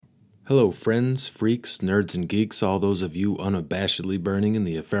Hello, friends, freaks, nerds, and geeks, all those of you unabashedly burning in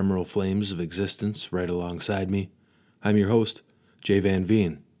the ephemeral flames of existence right alongside me. I'm your host, Jay Van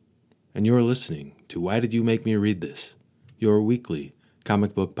Veen, and you're listening to Why Did You Make Me Read This?, your weekly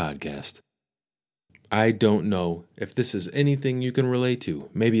comic book podcast. I don't know if this is anything you can relate to.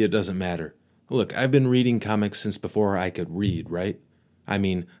 Maybe it doesn't matter. Look, I've been reading comics since before I could read, right? I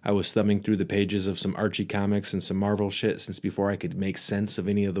mean, I was thumbing through the pages of some Archie comics and some Marvel shit since before I could make sense of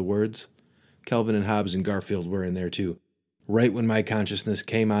any of the words. Calvin and Hobbes and Garfield were in there too. Right when my consciousness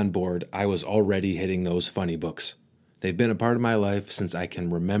came on board, I was already hitting those funny books. They've been a part of my life since I can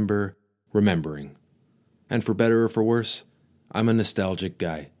remember remembering. And for better or for worse, I'm a nostalgic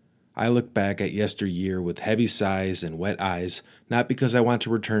guy. I look back at yesteryear with heavy sighs and wet eyes, not because I want to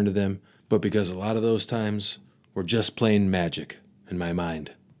return to them, but because a lot of those times were just plain magic in my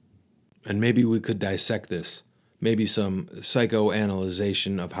mind. And maybe we could dissect this. Maybe some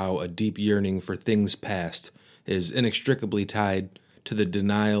psychoanalyzation of how a deep yearning for things past is inextricably tied to the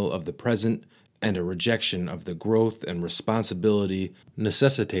denial of the present and a rejection of the growth and responsibility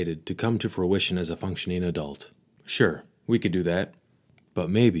necessitated to come to fruition as a functioning adult. Sure, we could do that. But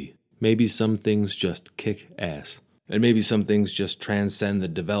maybe some things just kick ass. And maybe some things just transcend the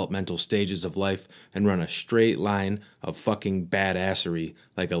developmental stages of life and run a straight line of fucking badassery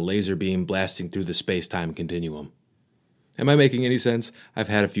like a laser beam blasting through the space-time continuum. Am I making any sense? I've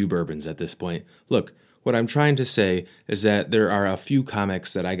had a few bourbons at this point. Look, what I'm trying to say is that there are a few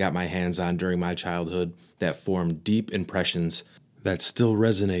comics that I got my hands on during my childhood that formed deep impressions that still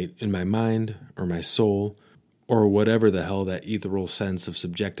resonate in my mind or my soul or whatever the hell that ethereal sense of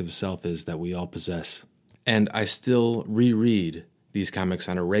subjective self is that we all possess. And I still reread these comics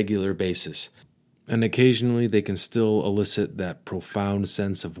on a regular basis, and occasionally they can still elicit that profound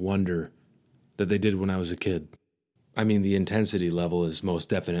sense of wonder that they did when I was a kid. I mean, the intensity level is most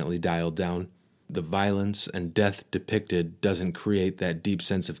definitely dialed down. The violence and death depicted doesn't create that deep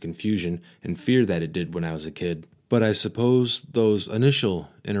sense of confusion and fear that it did when I was a kid. But I suppose those initial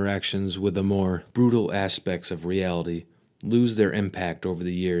interactions with the more brutal aspects of reality lose their impact over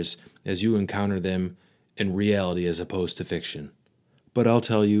the years as you encounter them in reality as opposed to fiction. But I'll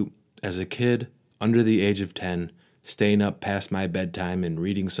tell you, as a kid, under the age of 10, staying up past my bedtime and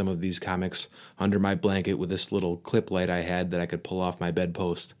reading some of these comics under my blanket with this little clip light I had that I could pull off my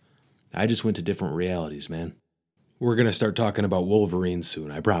bedpost, I just went to different realities, man. We're going to start talking about Wolverine soon,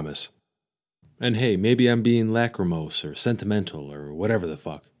 I promise. And hey, maybe I'm being lachrymose or sentimental or whatever the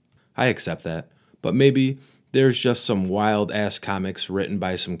fuck. I accept that. But maybe there's just some wild-ass comics written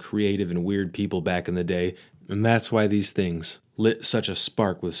by some creative and weird people back in the day, and that's why these things lit such a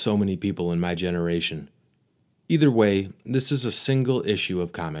spark with so many people in my generation. Either way, this is a single issue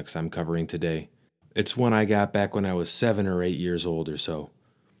of comics I'm covering today. It's one I got back when I was 7 or 8 years old or so.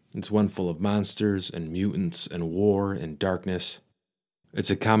 It's one full of monsters and mutants and war and darkness. It's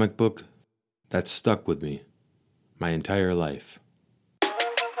a comic book that's stuck with me my entire life.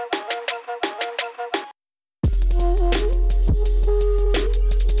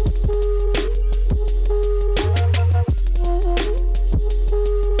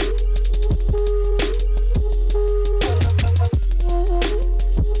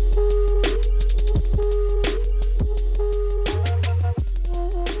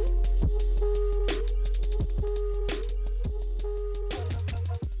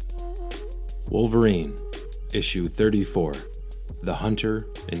 Wolverine, Issue 34, The Hunter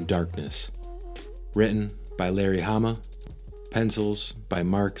in Darkness. Written by Larry Hama, pencils by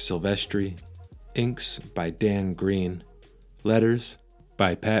Mark Silvestri, inks by Dan Green, letters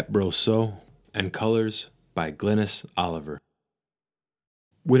by Pat Brosseau, and colors by Glynis Oliver.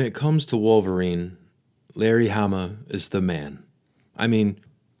 When it comes to Wolverine, Larry Hama is the man. I mean,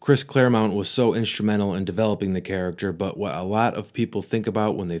 Chris Claremont was so instrumental in developing the character, but what a lot of people think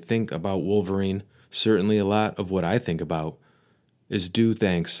about when they think about Wolverine, certainly a lot of what I think about, is due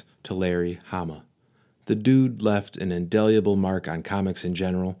thanks to Larry Hama. The dude left an indelible mark on comics in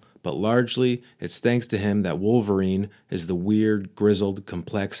general, but largely it's thanks to him that Wolverine is the weird, grizzled,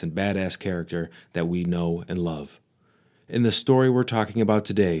 complex, and badass character that we know and love. In the story we're talking about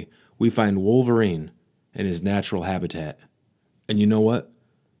today, we find Wolverine in his natural habitat. And you know what?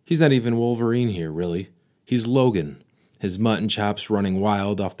 He's not even Wolverine here, really. He's Logan. His mutton chops running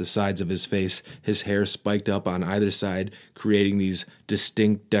wild off the sides of his face, his hair spiked up on either side, creating these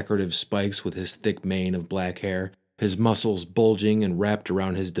distinct decorative spikes with his thick mane of black hair, his muscles bulging and wrapped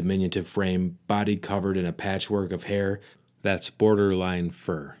around his diminutive frame, body covered in a patchwork of hair that's borderline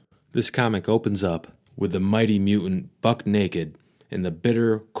fur. This comic opens up with the mighty mutant buck naked in the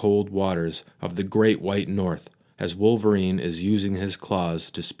bitter, cold waters of the Great White North as Wolverine is using his claws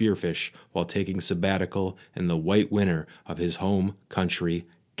to spearfish while taking sabbatical in the white winter of his home country,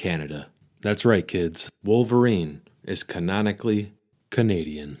 Canada. That's right, kids. Wolverine is canonically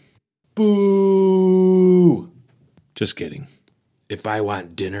Canadian. Boo! Just kidding. If I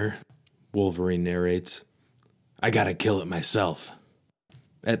want dinner, Wolverine narrates, I gotta kill it myself.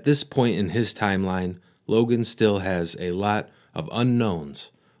 At this point in his timeline, Logan still has a lot of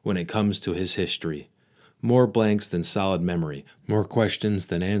unknowns when it comes to his history. More blanks than solid memory, more questions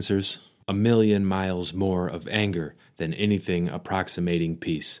than answers, a million miles more of anger than anything approximating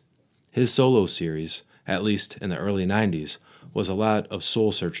peace. His solo series, at least in the early 90s, was a lot of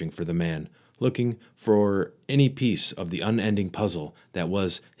soul-searching for the man, looking for any piece of the unending puzzle that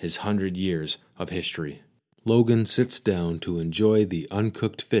was his 100 years of history. Logan sits down to enjoy the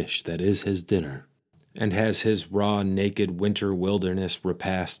uncooked fish that is his dinner, and has his raw, naked winter wilderness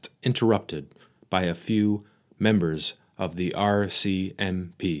repast interrupted by a few members of the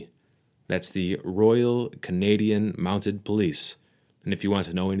RCMP. That's the Royal Canadian Mounted Police. And if you want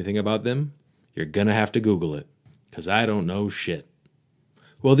to know anything about them, you're gonna have to Google it, 'cause I don't know shit.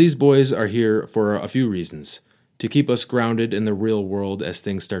 Well, these boys are here for a few reasons. To keep us grounded in the real world as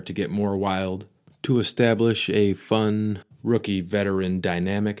things start to get more wild, to establish a fun rookie-veteran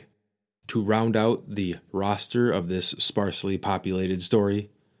dynamic, to round out the roster of this sparsely populated story,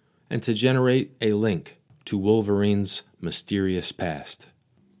 and to generate a link to Wolverine's mysterious past.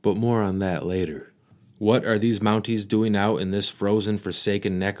 But more on that later. What are these Mounties doing out in this frozen,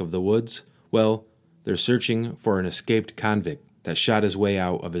 forsaken neck of the woods? Well, they're searching for an escaped convict that shot his way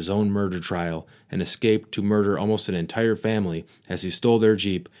out of his own murder trial and escaped to murder almost an entire family as he stole their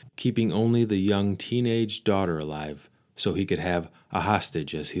Jeep, keeping only the young teenage daughter alive so he could have a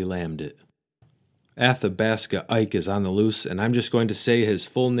hostage as he lammed it. Athabasca Ike is on the loose, and I'm just going to say his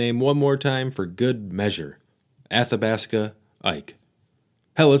full name one more time for good measure. Athabasca Ike.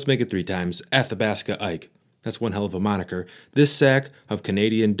 Hell, let's make it 3 times. Athabasca Ike. That's one hell of a moniker. This sack of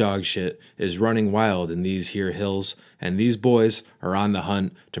Canadian dog shit is running wild in these here hills, and these boys are on the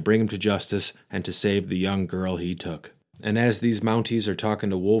hunt to bring him to justice and to save the young girl he took. And as these Mounties are talking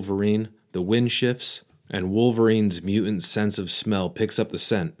to Wolverine, the wind shifts, and Wolverine's mutant sense of smell picks up the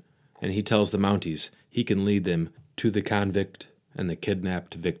scent, and he tells the Mounties he can lead them to the convict and the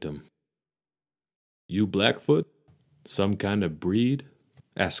kidnapped victim. You Blackfoot? Some kind of breed?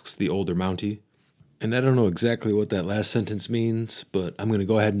 Asks the older Mountie. And I don't know exactly what that last sentence means, but I'm going to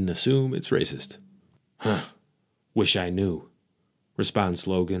go ahead and assume it's racist. Huh. Wish I knew, responds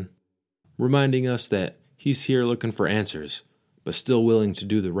Logan, reminding us that he's here looking for answers, but still willing to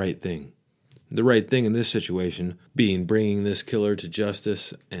do the right thing. The right thing in this situation being bringing this killer to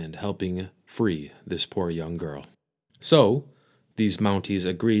justice and helping free this poor young girl. So, these Mounties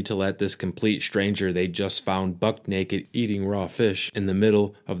agree to let this complete stranger they just found buck naked eating raw fish in the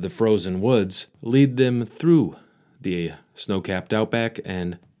middle of the frozen woods lead them through the snow-capped outback,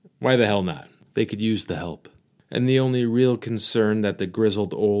 and why the hell not? They could use the help. And the only real concern that the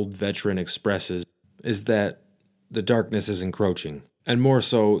grizzled old veteran expresses is that the darkness is encroaching. And more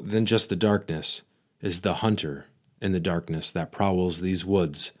so than just the darkness is the hunter in the darkness that prowls these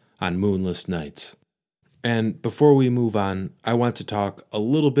woods on moonless nights. And before we move on, I want to talk a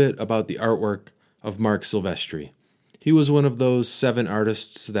little bit about the artwork of Marc Silvestri. He was one of those 7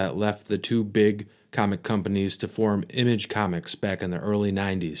 artists that left the 2 big comic companies to form Image Comics back in the early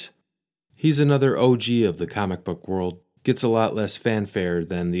 90s. He's another OG of the comic book world, gets a lot less fanfare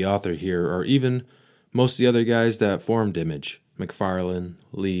than the author here, or even most of the other guys that formed Image. McFarlane,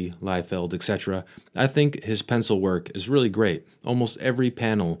 Lee, Liefeld, etc. I think his pencil work is really great. Almost every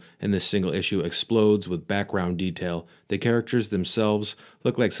panel in this single issue explodes with background detail. The characters themselves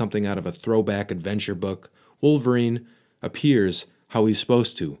look like something out of a throwback adventure book. Wolverine appears how he's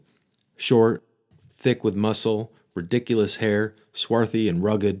supposed to. Short, thick with muscle, ridiculous hair, swarthy and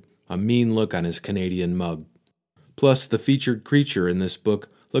rugged, a mean look on his Canadian mug. Plus, the featured creature in this book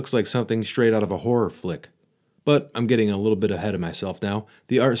looks like something straight out of a horror flick. But I'm getting a little bit ahead of myself now.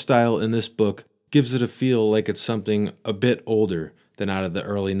 The art style in this book gives it a feel like it's something a bit older than out of the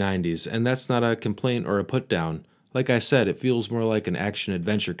early 90s, and that's not a complaint or a put down. Like I said, it feels more like an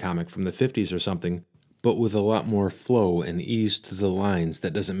action-adventure comic from the 50s or something, but with a lot more flow and ease to the lines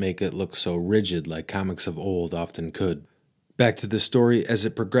that doesn't make it look so rigid like comics of old often could. Back to the story, as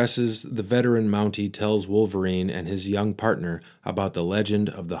it progresses, the veteran Mountie tells Wolverine and his young partner about the legend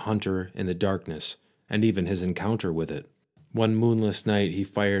of the hunter in the darkness, and even his encounter with it. One moonless night, he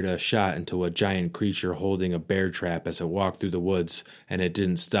fired a shot into a giant creature holding a bear trap as it walked through the woods, and it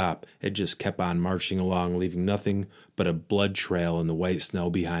didn't stop. It just kept on marching along, leaving nothing but a blood trail in the white snow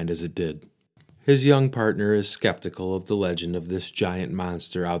behind as it did. His young partner is skeptical of the legend of this giant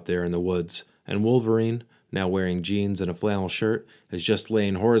monster out there in the woods, and Wolverine, now wearing jeans and a flannel shirt, is just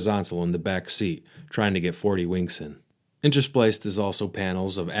laying horizontal in the back seat, trying to get 40 winks in. Interspliced is also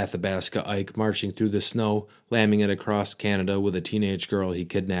panels of Athabasca Ike marching through the snow, lambing it across Canada with a teenage girl he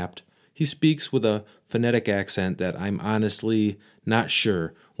kidnapped. He speaks with a phonetic accent that I'm honestly not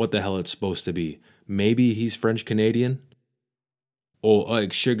sure what the hell it's supposed to be. Maybe he's French-Canadian? Ol'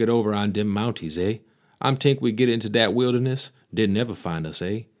 Ike sure get over on dem Mounties, eh? I'm tink we get into dat wilderness, didn't ever find us,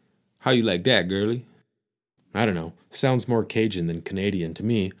 eh? How you like dat, girlie? I don't know. Sounds more Cajun than Canadian to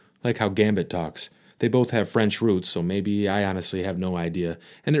me, like how Gambit talks. They both have French roots, so maybe I honestly have no idea,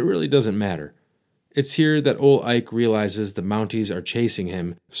 and it really doesn't matter. It's here that Ol' Ike realizes the Mounties are chasing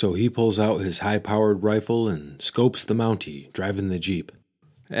him, so he pulls out his high-powered rifle and scopes the Mountie, driving the Jeep.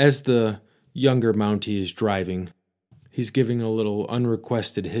 As the younger Mountie is driving, he's giving a little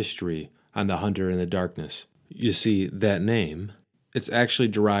unrequested history on the Hunter in the Darkness. You see, that name, it's actually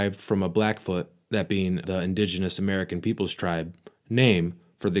derived from a Blackfoot, that being the indigenous American people's tribe, name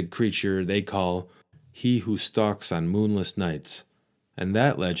for the creature they call He Who Stalks on Moonless Nights. And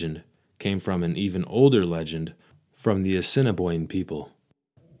that legend came from an even older legend from the Assiniboine people.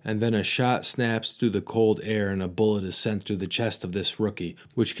 And then a shot snaps through the cold air and a bullet is sent through the chest of this rookie,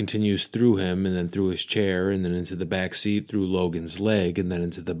 which continues through him and then through his chair and then into the back seat through Logan's leg and then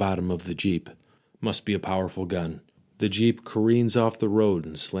into the bottom of the Jeep. Must be a powerful gun. The Jeep careens off the road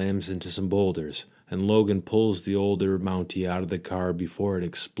and slams into some boulders, and Logan pulls the older Mountie out of the car before it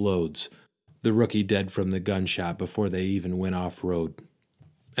explodes, the rookie dead from the gunshot before they even went off-road.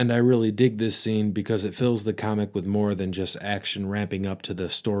 And I really dig this scene because it fills the comic with more than just action ramping up to the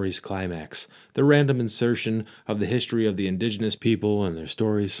story's climax. The random insertion of the history of the indigenous people and their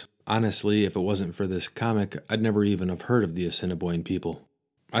stories. Honestly, if it wasn't for this comic, I'd never even have heard of the Assiniboine people.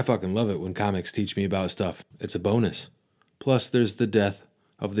 I fucking love it when comics teach me about stuff. It's a bonus. Plus, there's the death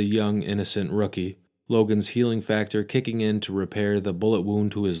of the young, innocent rookie, Logan's healing factor kicking in to repair the bullet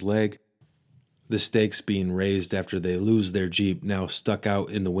wound to his leg, the stakes being raised after they lose their Jeep now stuck out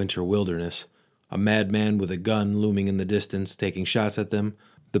in the winter wilderness, a madman with a gun looming in the distance taking shots at them,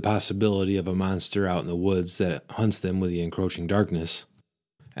 the possibility of a monster out in the woods that hunts them with the encroaching darkness,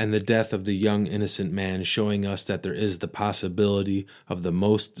 and the death of the young innocent man showing us that there is the possibility of the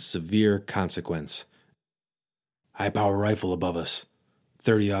most severe consequence. High-power rifle above us,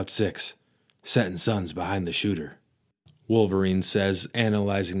 30-06, setting suns behind the shooter. Wolverine says,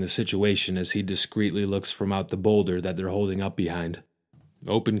 analyzing the situation as he discreetly looks from out the boulder that they're holding up behind.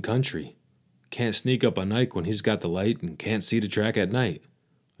 Open country. Can't sneak up on Ike when he's got the light and can't see the track at night.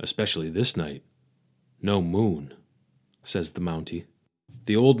 Especially this night. No moon, says the Mountie.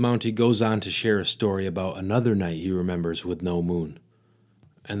 The old Mountie goes on to share a story about another night he remembers with no moon.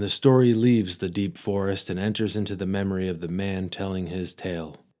 And the story leaves the deep forest and enters into the memory of the man telling his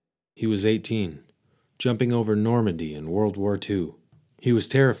tale. He was 18. Jumping over Normandy in World War II. He was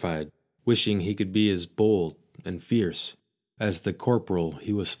terrified, wishing he could be as bold and fierce as the corporal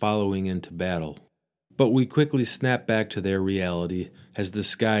he was following into battle. But we quickly snap back to their reality as the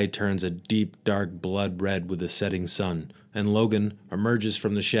sky turns a deep, dark blood red with the setting sun, and Logan emerges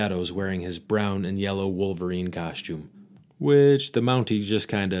from the shadows wearing his brown and yellow Wolverine costume, which the Mountie just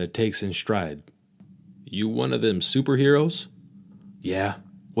kinda takes in stride. You one of them superheroes? Yeah,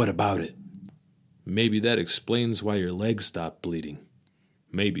 what about it? Maybe that explains why your leg stopped bleeding.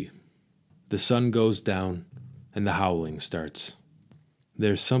 Maybe. The sun goes down, and the howling starts.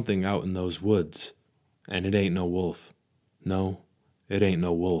 There's something out in those woods, and it ain't no wolf. No, it ain't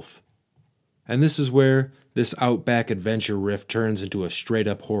no wolf. And this is where this Outback adventure riff turns into a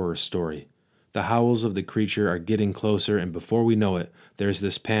straight-up horror story. The howls of the creature are getting closer, and before we know it, there's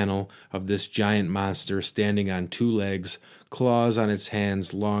this panel of this giant monster standing on two legs, claws on its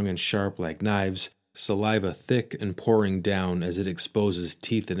hands long and sharp like knives, saliva thick and pouring down as it exposes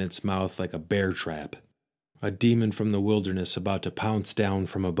teeth in its mouth like a bear trap. A demon from the wilderness about to pounce down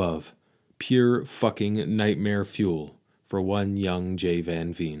from above. Pure fucking nightmare fuel for one young Jay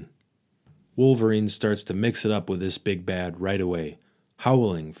Van Veen. Wolverine starts to mix it up with this big bad right away,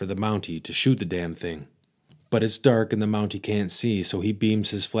 howling for the Mountie to shoot the damn thing. But it's dark and the Mountie can't see, so he beams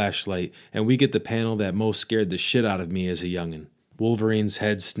his flashlight, and we get the panel that most scared the shit out of me as a youngin'. Wolverine's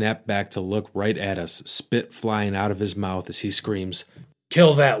head snapped back to look right at us, spit flying out of his mouth as he screams,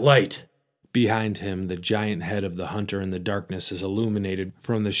 "Kill that light!" Behind him, the giant head of the Hunter in the Darkness is illuminated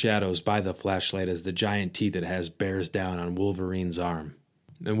from the shadows by the flashlight as the giant teeth it has bears down on Wolverine's arm.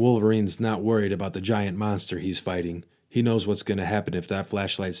 And Wolverine's not worried about the giant monster he's fighting. He knows what's going to happen if that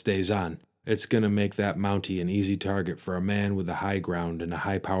flashlight stays on. It's going to make that Mountie an easy target for a man with a high ground and a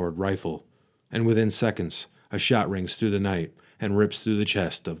high-powered rifle. And within seconds, a shot rings through the night and rips through the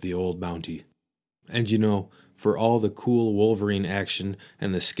chest of the old Mountie. And you know, for all the cool Wolverine action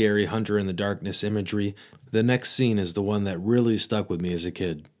and the scary Hunter in the Darkness imagery, the next scene is the one that really stuck with me as a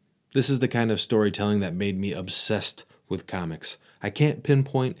kid. This is the kind of storytelling that made me obsessed with comics. I can't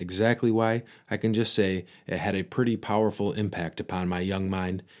pinpoint exactly why, I can just say it had a pretty powerful impact upon my young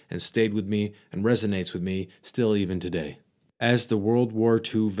mind and stayed with me and resonates with me still even today. As the World War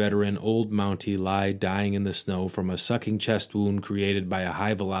II veteran Old Mountie lie dying in the snow from a sucking chest wound created by a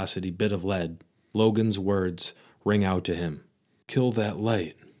high-velocity bit of lead, Logan's words ring out to him. "Kill that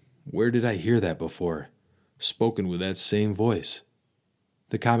light. Where did I hear that before? Spoken with that same voice."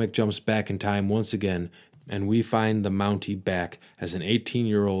 The comic jumps back in time once again, and we find the Mountie back as an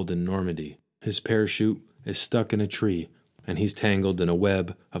 18-year-old in Normandy. His parachute is stuck in a tree, and he's tangled in a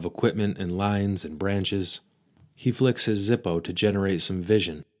web of equipment and lines and branches. He flicks his Zippo to generate some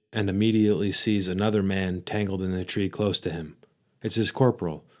vision, and immediately sees another man tangled in a tree close to him. It's his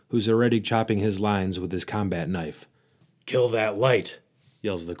corporal, who's already chopping his lines with his combat knife. "Kill that light,"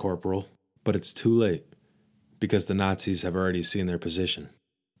 yells the corporal. But it's too late, because the Nazis have already seen their position.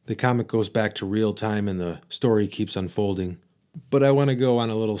 The comic goes back to real time and the story keeps unfolding, but I want to go on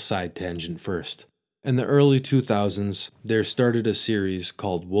a little side tangent first. In the early 2000s, there started a series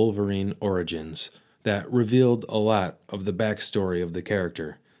called Wolverine Origins that revealed a lot of the backstory of the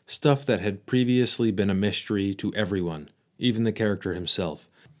character, stuff that had previously been a mystery to everyone, even the character himself.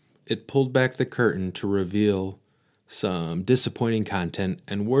 It pulled back the curtain to reveal some disappointing content,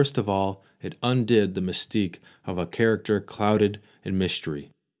 and worst of all, it undid the mystique of a character clouded in mystery.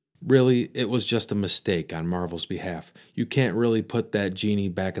 Really, it was just a mistake on Marvel's behalf. You can't really put that genie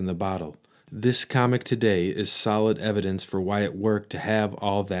back in the bottle. This comic today is solid evidence for why it worked to have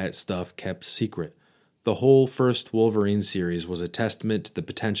all that stuff kept secret. The whole first Wolverine series was a testament to the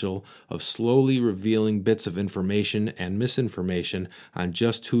potential of slowly revealing bits of information and misinformation on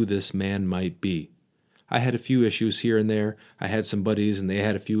just who this man might be. I had a few issues here and there. I had some buddies and they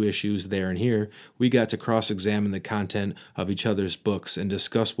had a few issues there and here. We got to cross-examine the content of each other's books and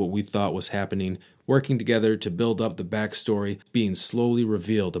discuss what we thought was happening, working together to build up the backstory being slowly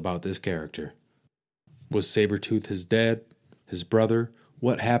revealed about this character. Was Sabretooth his dad? His brother?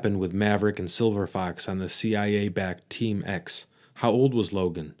 What happened with Maverick and Silver Fox on the CIA-backed Team X? How old was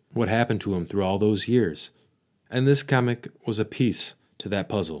Logan? What happened to him through all those years? And this comic was a piece to that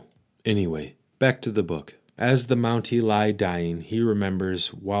puzzle. Anyway, back to the book. As the Mountie lie dying, he remembers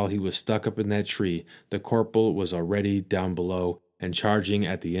while he was stuck up in that tree, the corporal was already down below and charging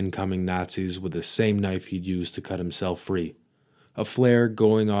at the incoming Nazis with the same knife he'd used to cut himself free. A flare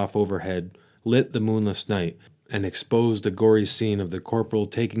going off overhead lit the moonless night and exposed a gory scene of the corporal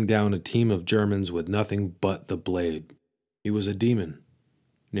taking down a team of Germans with nothing but the blade. "He was a demon,"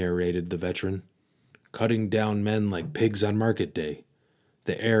 narrated the veteran, "cutting down men like pigs on market day.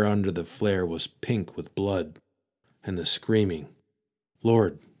 The air under the flare was pink with blood. And the screaming.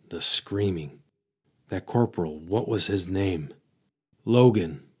 Lord, the screaming. That corporal, what was his name?"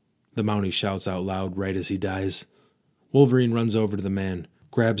 "Logan," the Mountie shouts out loud right as he dies. Wolverine runs over to the man,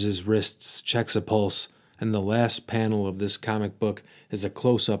 grabs his wrists, checks a pulse, and the last panel of this comic book is a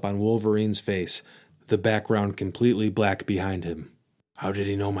close-up on Wolverine's face, the background completely black behind him. "How did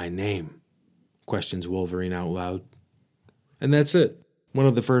he know my name?" questions Wolverine out loud. And that's it. One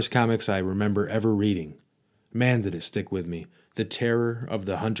of the first comics I remember ever reading. Man, did it stick with me. The terror of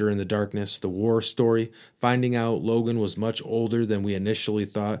the Hunter in the Darkness, the war story, finding out Logan was much older than we initially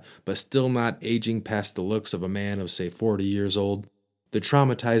thought, but still not aging past the looks of a man of, say, 40 years old. The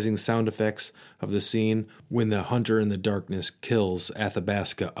traumatizing sound effects of the scene when the Hunter in the Darkness kills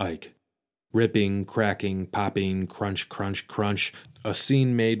Athabasca Ike. Ripping, cracking, popping, crunch, crunch, crunch. A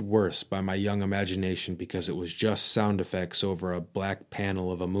scene made worse by my young imagination because it was just sound effects over a black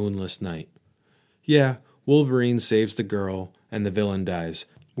panel of a moonless night. Yeah, Wolverine saves the girl, and the villain dies.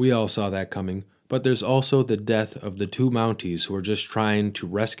 We all saw that coming, but there's also the death of the two Mounties who are just trying to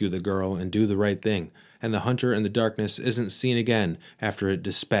rescue the girl and do the right thing, and the Hunter in the Darkness isn't seen again after it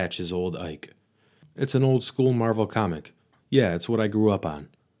dispatches old Ike. It's an old-school Marvel comic. Yeah, it's what I grew up on.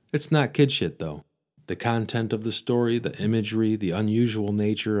 It's not kid shit, though. The content of the story, the imagery, the unusual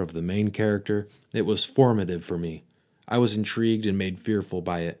nature of the main character, it was formative for me. I was intrigued and made fearful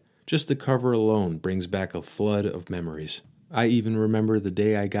by it. Just the cover alone brings back a flood of memories. I even remember the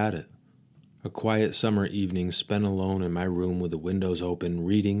day I got it. A quiet summer evening spent alone in my room with the windows open,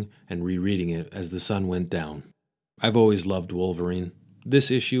 reading and rereading it as the sun went down. I've always loved Wolverine.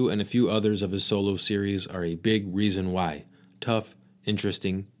 This issue and a few others of his solo series are a big reason why. Tough,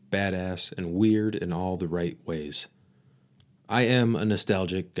 interesting, badass, and weird in all the right ways. I am a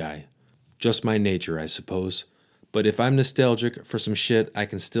nostalgic guy. Just my nature, I suppose. But if I'm nostalgic for some shit I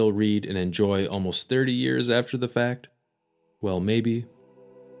can still read and enjoy almost 30 years after the fact, well, maybe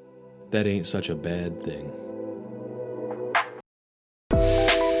that ain't such a bad thing.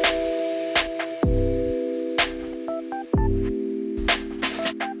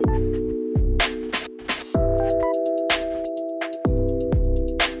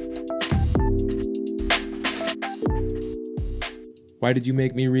 Why Did You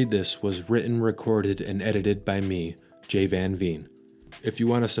Make Me Read This was written, recorded, and edited by me, Jay Van Veen. If you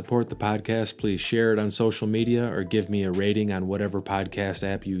want to support the podcast, please share it on social media or give me a rating on whatever podcast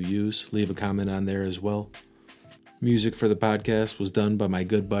app you use. Leave a comment on there as well. Music for the podcast was done by my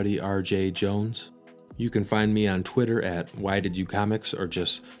good buddy RJ Jones. You can find me on Twitter at Why Did You Comics or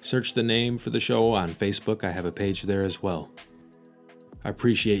just search the name for the show on Facebook. I have a page there as well. I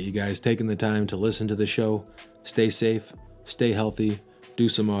appreciate you guys taking the time to listen to the show. Stay safe, stay healthy, do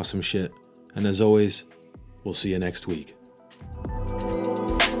some awesome shit, and as always, we'll see you next week.